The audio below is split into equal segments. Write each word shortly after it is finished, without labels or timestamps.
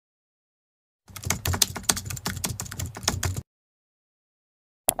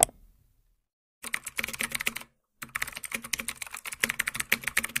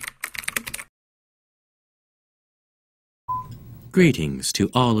Greetings to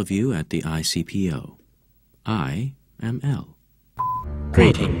all of you at the ICPO. I am L.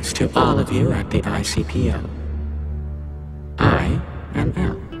 Greetings to all of you at the ICPO. I am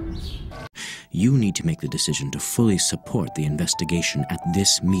L. You need to make the decision to fully support the investigation at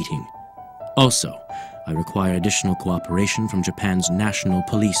this meeting. Also, I require additional cooperation from Japan's National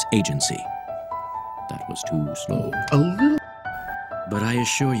Police Agency. That was too slow. A little. But I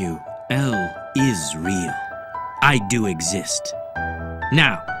assure you, L is real. I do exist.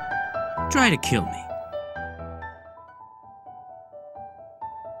 Now, try to kill me.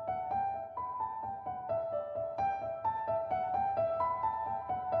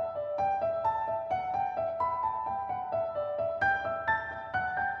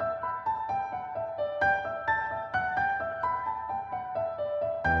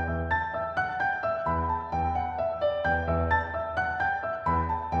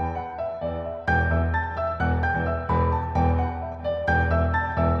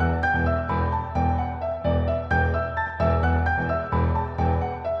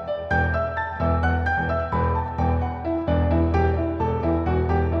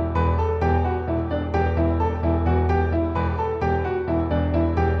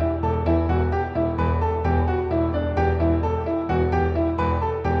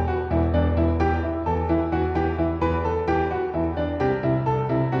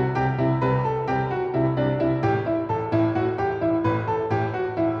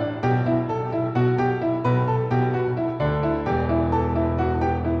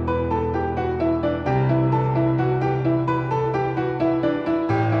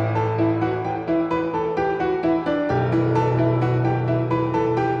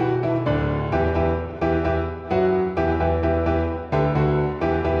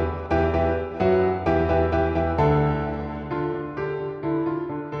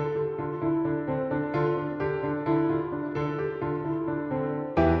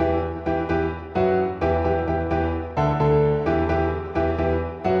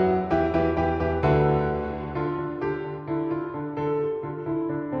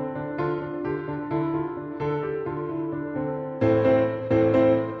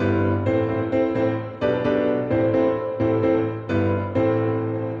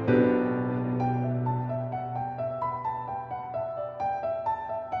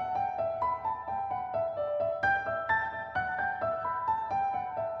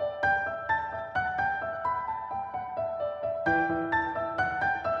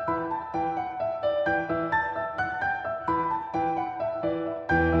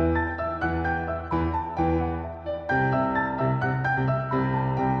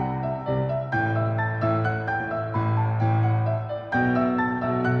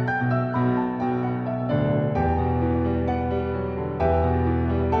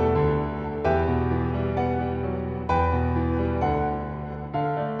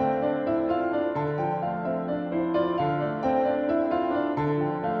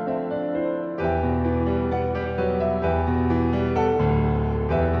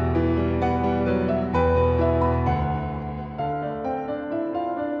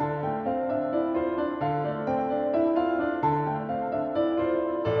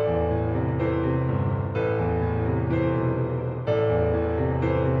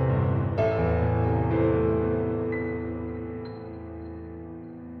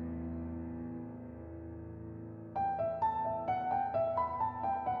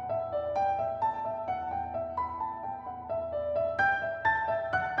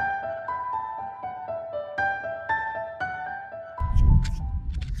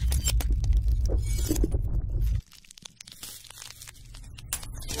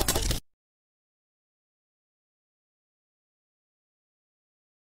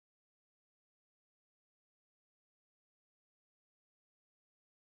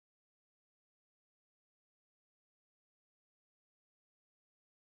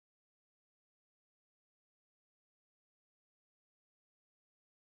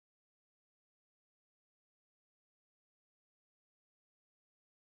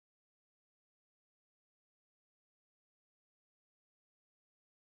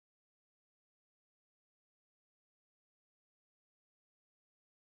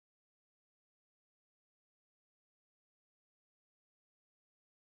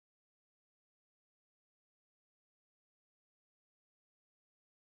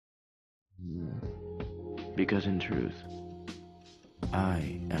 Because in truth,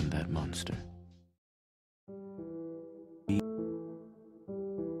 I am that monster.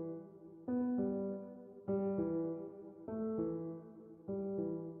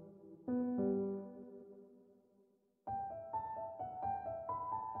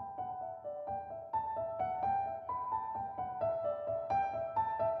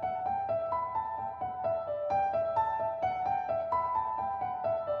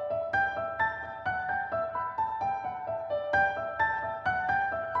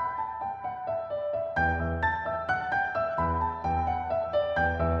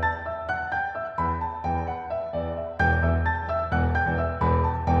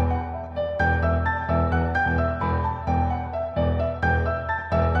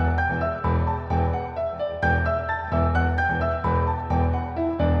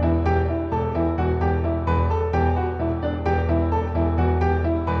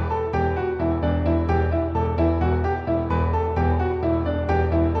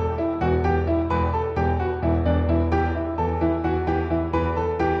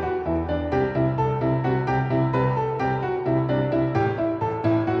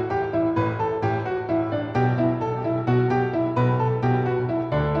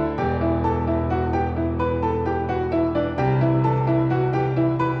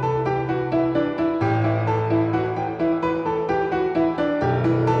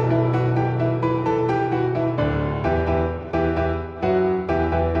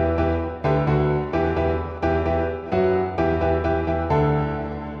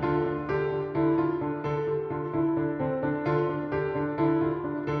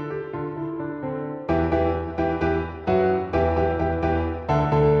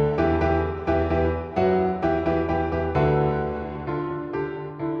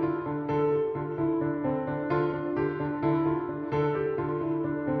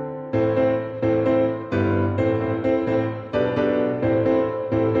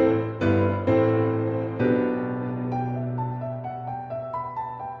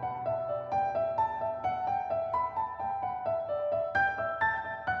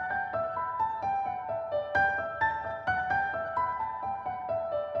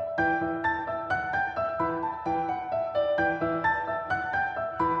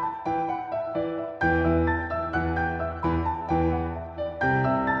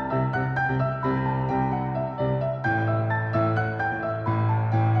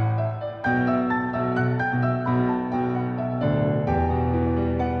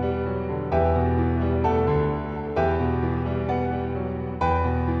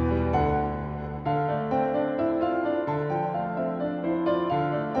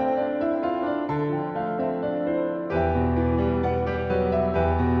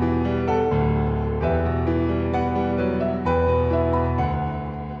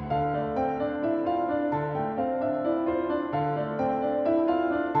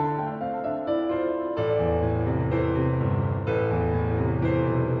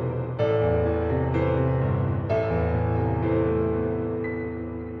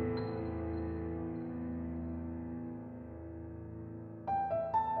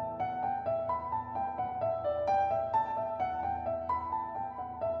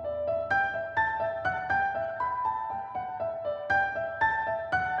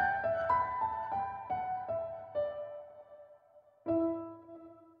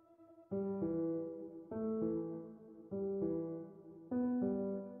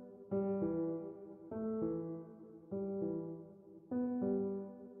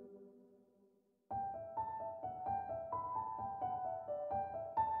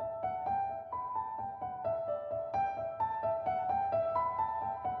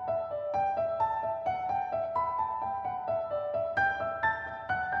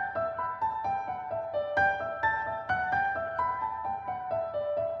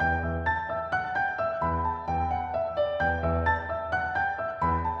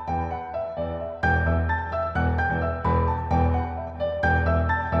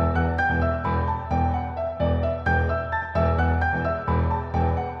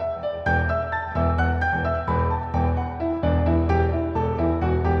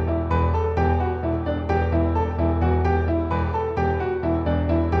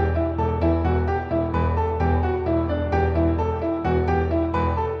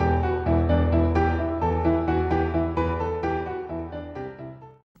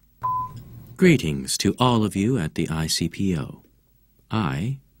 Greetings to all of you at the ICPO.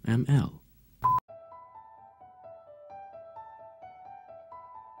 I am L.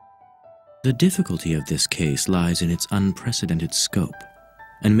 The difficulty of this case lies in its unprecedented scope.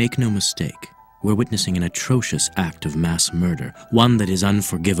 And make no mistake, we're witnessing an atrocious act of mass murder, one that is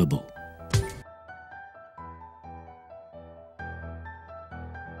unforgivable.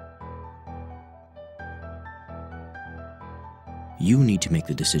 You need to make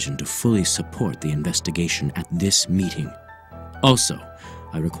the decision to fully support the investigation at this meeting. Also,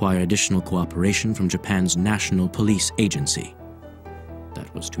 I require additional cooperation from Japan's National Police Agency.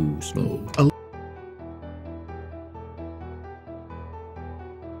 That was too slow.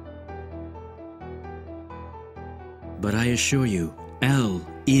 But I assure you, L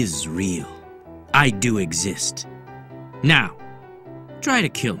is real. I do exist. Now, try to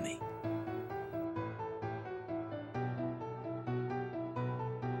kill me.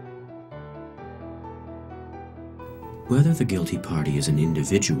 Whether the guilty party is an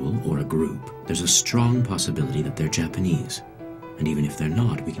individual or a group, there's a strong possibility that they're Japanese. And even if they're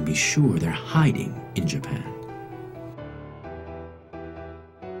not, we can be sure they're hiding in Japan.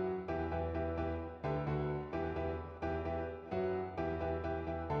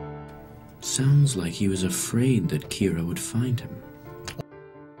 Sounds like he was afraid that Kira would find him.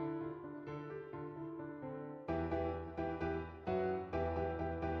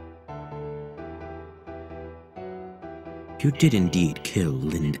 If you did indeed kill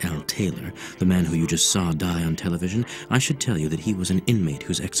Leonard L. Taylor, the man who you just saw die on television, I should tell you that he was an inmate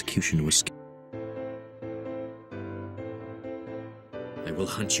whose execution was... I will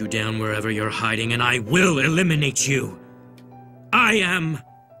hunt you down wherever you're hiding, and I will eliminate you! I am...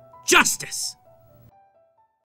 justice!